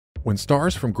When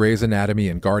stars from Grey's Anatomy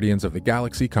and Guardians of the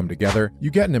Galaxy come together,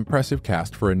 you get an impressive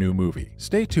cast for a new movie.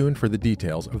 Stay tuned for the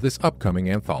details of this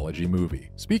upcoming anthology movie.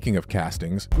 Speaking of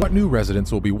castings, what new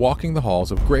residents will be walking the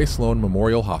halls of Grey Sloan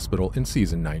Memorial Hospital in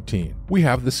Season 19? We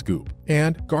have the scoop.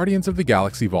 And Guardians of the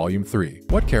Galaxy Volume 3.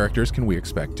 What characters can we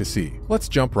expect to see? Let's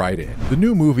jump right in. The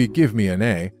new movie Give Me an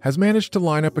A has managed to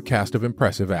line up a cast of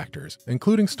impressive actors,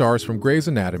 including stars from Grey's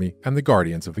Anatomy and the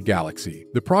Guardians of the Galaxy.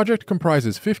 The project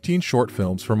comprises 15 short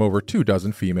films from over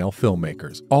 24 female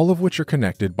filmmakers, all of which are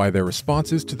connected by their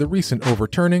responses to the recent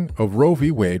overturning of Roe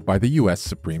v. Wade by the U.S.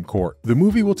 Supreme Court. The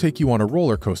movie will take you on a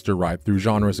roller coaster ride through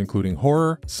genres including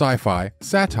horror, sci-fi,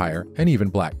 satire, and even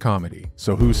black comedy.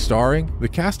 So who's starring? The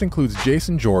cast includes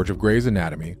Jason George of Grey's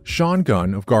Anatomy, Sean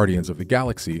Gunn of Guardians of the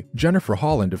Galaxy, Jennifer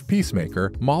Holland of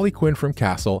Peacemaker, Molly Quinn from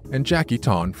Castle, and Jackie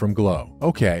Ton from Glow.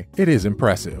 Okay, it is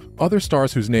impressive. Other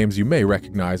stars whose names you may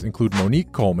recognize include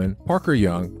Monique Coleman, Parker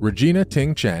Young, Regina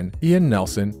Ting Chen, Ian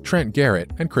Nelson, Trent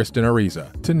Garrett, and Kristen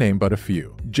Ariza, to name but a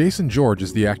few. Jason George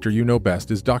is the actor you know best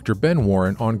as Dr. Ben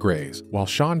Warren on Grey's, while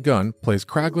Sean Gunn plays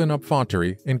Kraglin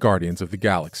Upfontery in Guardians of the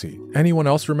Galaxy. Anyone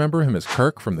else remember him as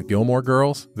Kirk from the Gilmore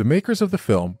Girls? The makers of the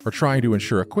film are trying to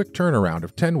ensure a quick turnaround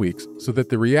of 10 weeks so that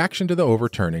the reaction to the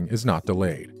overturning is not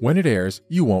delayed. When it airs,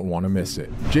 you won't want to miss it.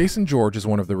 Jason George is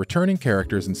one of the returning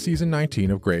characters in Season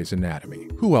 19 of Grey's Anatomy.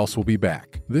 Who else will be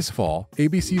back? This fall,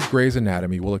 ABC's Grey's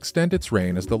Anatomy will extend its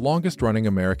reign as the longest-running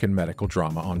American medical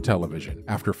drama on television.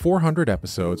 After 400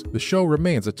 episodes, the show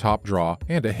remains a top draw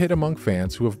and a hit among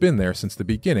fans who have been there since the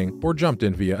beginning or jumped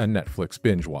in via a Netflix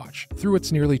binge watch. Through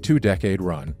its nearly 2-decade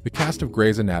run, the cast of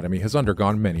Grey's Anatomy has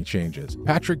undergone many changes.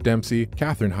 Patrick Dempsey,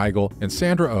 Katherine Heigl, and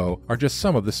Sandra Oh are just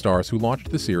some of the stars who launched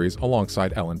the series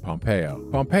alongside Ellen Pompeo.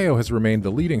 Pompeo has remained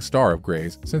the leading star of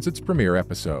Grey's since its premiere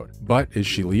episode. But is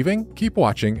she leaving? Keep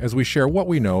watching as we share what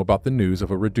we know about the news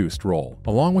of a reduced role.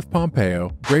 Along with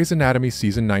Pompeo, Grey's Anatomy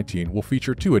Season 19 will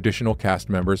feature 2 additional cast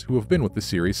members who have been with the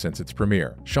series since its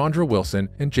premiere, Chandra Wilson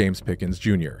and James Pickens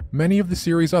Jr. Many of the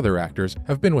series' other actors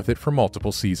have been with it for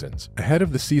multiple seasons. Ahead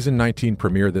of the Season 19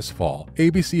 premiere this fall,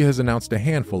 ABC has announced a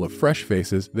handful of fresh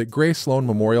faces that Grey Sloan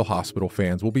Memorial Hospital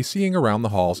fans will be seeing around the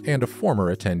halls, and a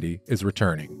former attendee is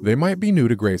returning. They might be new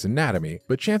to Grey's Anatomy,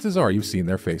 but chances are you've seen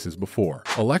their faces before.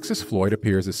 Alexis Floyd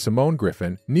appears as Simone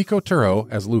Griffin, Nico Turo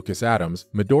as Lucas Adams,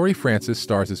 Midori Francis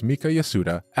stars as Mika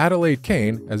Yasuda, Adelaide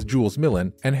Kane as Jules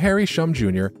Millen, and Harry Shum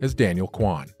Jr. as Daniel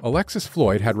Kwan. Alexis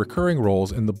Floyd had recurring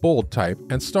roles in The Bold Type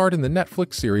and starred in the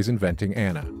Netflix series Inventing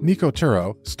Anna. Nico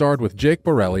Turo starred with Jake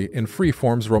Borelli in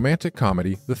Freeform's romantic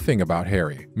comedy The Thing About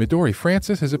Harry. Midori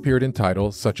Francis has appeared in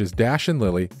titles such as Dash and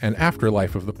Lily and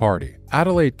Afterlife of the Party.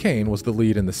 Adelaide Kane was the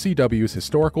lead in the CW's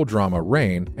historical drama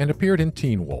Rain and appeared in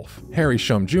Teen Wolf. Harry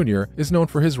Shum Jr. is known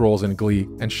for his roles in Glee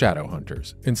and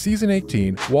Shadowhunters. In Season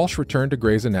 18, Walsh returned to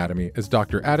Grey's Anatomy as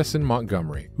Dr. Addison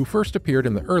Montgomery, who first appeared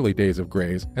in the early days of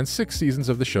Grey's and 6 seasons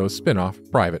of the show's spin-off,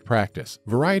 Private Practice.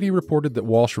 Variety reported that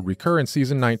Walsh would recur in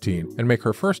Season 19 and make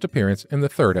her first appearance in the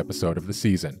 3rd episode of the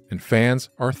season, and fans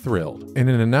are thrilled. In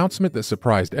an announcement that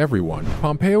surprised everyone,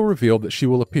 Pompeo revealed that she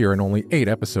will appear in only 8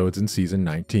 episodes in Season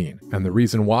 19. And the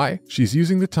reason why? She's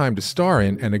using the time to star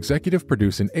in and executive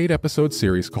produce an 8-episode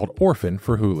series called Orphan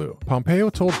for Hulu. Pompeo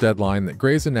told Deadline that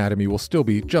Grey's Anatomy will still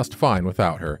be just fine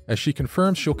without her, as she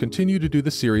confirms she'll continue to do the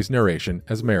series narration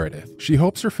as Meredith. She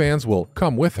hopes her fans will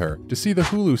come with her to see the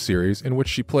Hulu series in which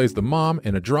she plays the mom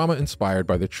in a drama inspired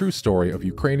by the true story of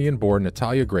Ukrainian-born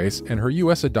Natalia Grace and her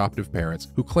U.S. adoptive parents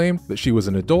who claimed that she was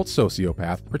an adult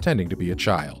sociopath pretending to be a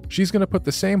child. She's going to put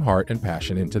the same heart and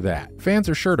passion into that. Fans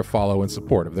are sure to follow in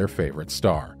support of their favorite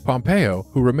star. Pompeo,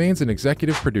 who remains an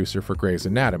executive producer for Grey's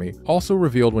Anatomy, also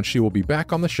revealed when she will be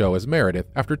back on the show as Meredith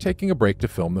after taking a break to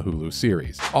film the Hulu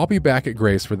series. "I'll be back at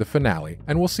Grey's for the finale,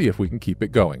 and we'll see if we can keep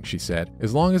it going," she said.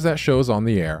 "As long as that show's on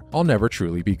the air, I'll never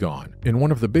truly be gone." In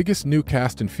one of the biggest new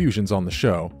cast infusions on the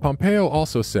show, Pompeo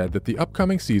also said that the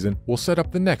upcoming season will set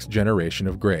up the next generation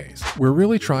of Greys. "We're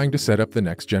really trying to set up the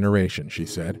next generation," she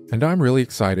said, "and I'm really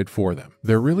excited for them.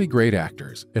 They're really great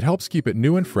actors. It helps keep it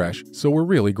new and fresh, so we're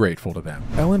really grateful to them."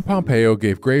 Ellen Pompeo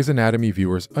gave Grey's Anatomy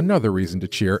viewers another reason to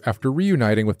cheer after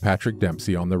reuniting with Patrick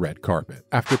Dempsey on the red carpet.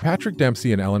 After Patrick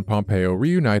Dempsey and Ellen Pompeo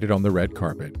reunited on the red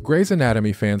carpet, Grey's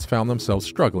Anatomy fans found themselves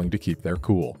struggling to keep their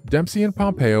cool. Dempsey and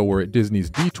Pompeo were at Disney's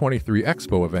D23 2023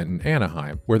 Expo event in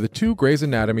Anaheim, where the two Grey's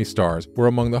Anatomy stars were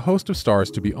among the host of stars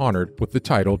to be honored with the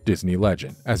title Disney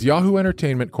Legend. As Yahoo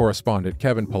Entertainment correspondent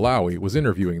Kevin Palawi was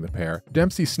interviewing the pair,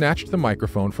 Dempsey snatched the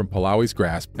microphone from Palawi's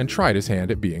grasp and tried his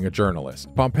hand at being a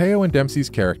journalist. Pompeo and Dempsey's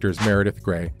characters Meredith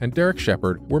Grey and Derek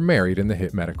Shepard were married in the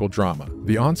hit medical drama.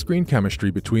 The on-screen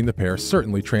chemistry between the pair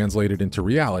certainly translated into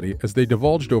reality as they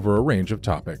divulged over a range of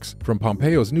topics, from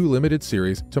Pompeo's new limited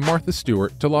series to Martha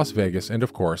Stewart to Las Vegas and,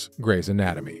 of course, Grey's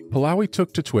Anatomy. Palawi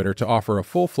took to Twitter to offer a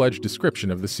full-fledged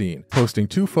description of the scene, posting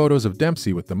 2 photos of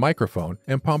Dempsey with the microphone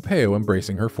and Pompeo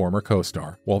embracing her former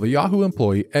co-star, while the Yahoo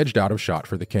employee edged out of shot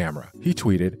for the camera. He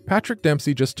tweeted, "Patrick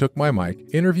Dempsey just took my mic,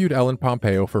 interviewed Ellen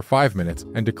Pompeo for 5 minutes,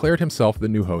 and declared himself the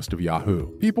new host of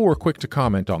Yahoo." People were quick to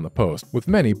comment on the post, with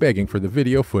many begging for the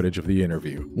video footage of the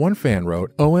interview. One fan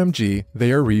wrote, "OMG,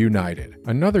 they are reunited."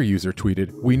 Another user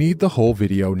tweeted, "We need the whole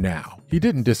video now." He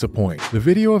didn't disappoint. The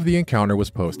video of the encounter was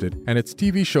posted, and its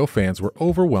TV show fans were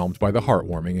overwhelmed by the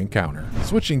heartwarming encounter.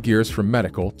 Switching gears from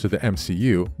medical to the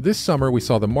MCU, this summer we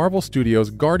saw the Marvel Studios'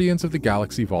 Guardians of the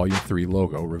Galaxy Volume 3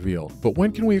 logo revealed. But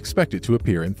when can we expect it to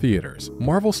appear in theaters?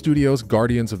 Marvel Studios'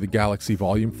 Guardians of the Galaxy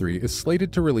Volume 3 is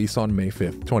slated to release on May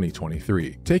 5th,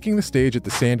 2023. Taking the stage at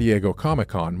the San Diego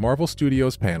Comic-Con Marvel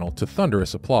Studios panel to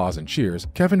thunderous applause and cheers,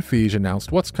 Kevin Feige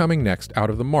announced what's coming next out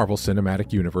of the Marvel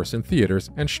Cinematic Universe in theaters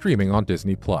and streaming on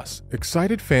Disney+.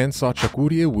 Excited fans saw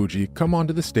Chukwudi Iwuji come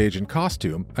onto the stage in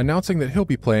costume, announcing that he'll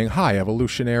be playing High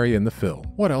Evolutionary in the film.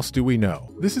 What else do we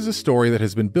know? This is a story that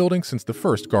has been building since the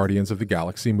first Guardians of the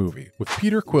Galaxy movie, with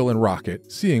Peter Quill and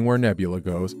Rocket seeing where Nebula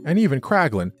goes, and even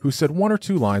Kraglin, who said 1 or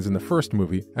 2 lines in the first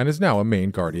movie and is now a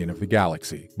main Guardian of the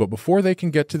Galaxy. But before they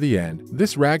can get to the end,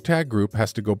 this ragtag group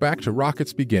has to go back to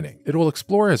Rocket's beginning. It will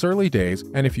explore his early days,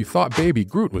 and if you thought Baby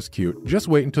Groot was cute, just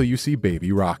wait until you see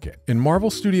Baby Rocket. In Marvel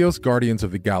Studios' Guardians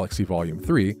of the Galaxy Volume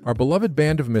 3, our beloved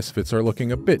band of misfits are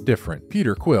looking a bit different.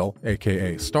 Peter Quill,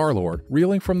 aka Star-Lord,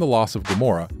 reeling from the loss of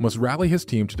Gamora, must rally his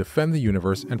team to defend the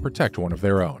universe and protect one of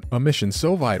their own. A mission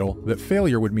so vital that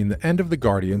failure would mean the end of the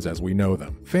Guardians as we know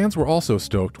them. Fans were also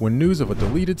stoked when news of a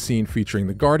deleted scene featuring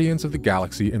the Guardians of the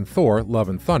Galaxy in Thor: Love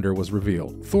and Thunder was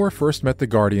revealed. Thor first met the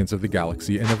Guardians of the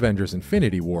Galaxy in Avengers: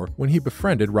 Infinity War when he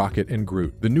befriended Rocket and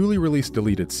Groot. The newly released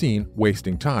deleted scene,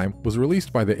 Wasting Time, was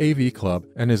released by the AV Club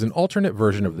and is an alternate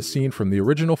version of the scene from the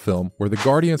original film where the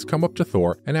Guardians come up to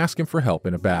Thor and ask him for help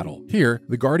in a battle. Here,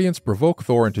 the Guardians provoke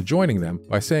Thor into joining them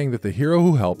by saying that the hero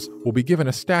who helps will be given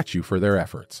a statue for their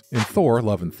efforts. In Thor: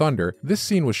 Love and Thunder, this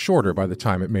scene was shorter by the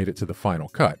time it made it to the final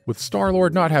cut, with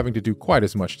Star-Lord not having to do quite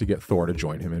as much to get Thor to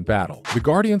join him in battle. The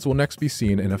Guardians will next be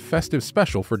seen in a festive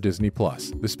special for Disney+.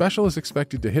 The special is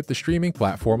expected to hit the streaming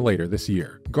platform later this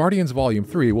year. Guardians Volume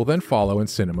 3 will then follow in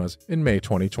cinemas in May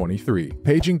 2023.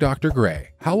 Paging Dr. Grey.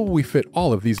 How will we fit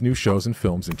all of these new shows and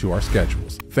films into our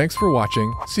schedules? Thanks for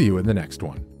watching. See you in the next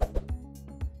one.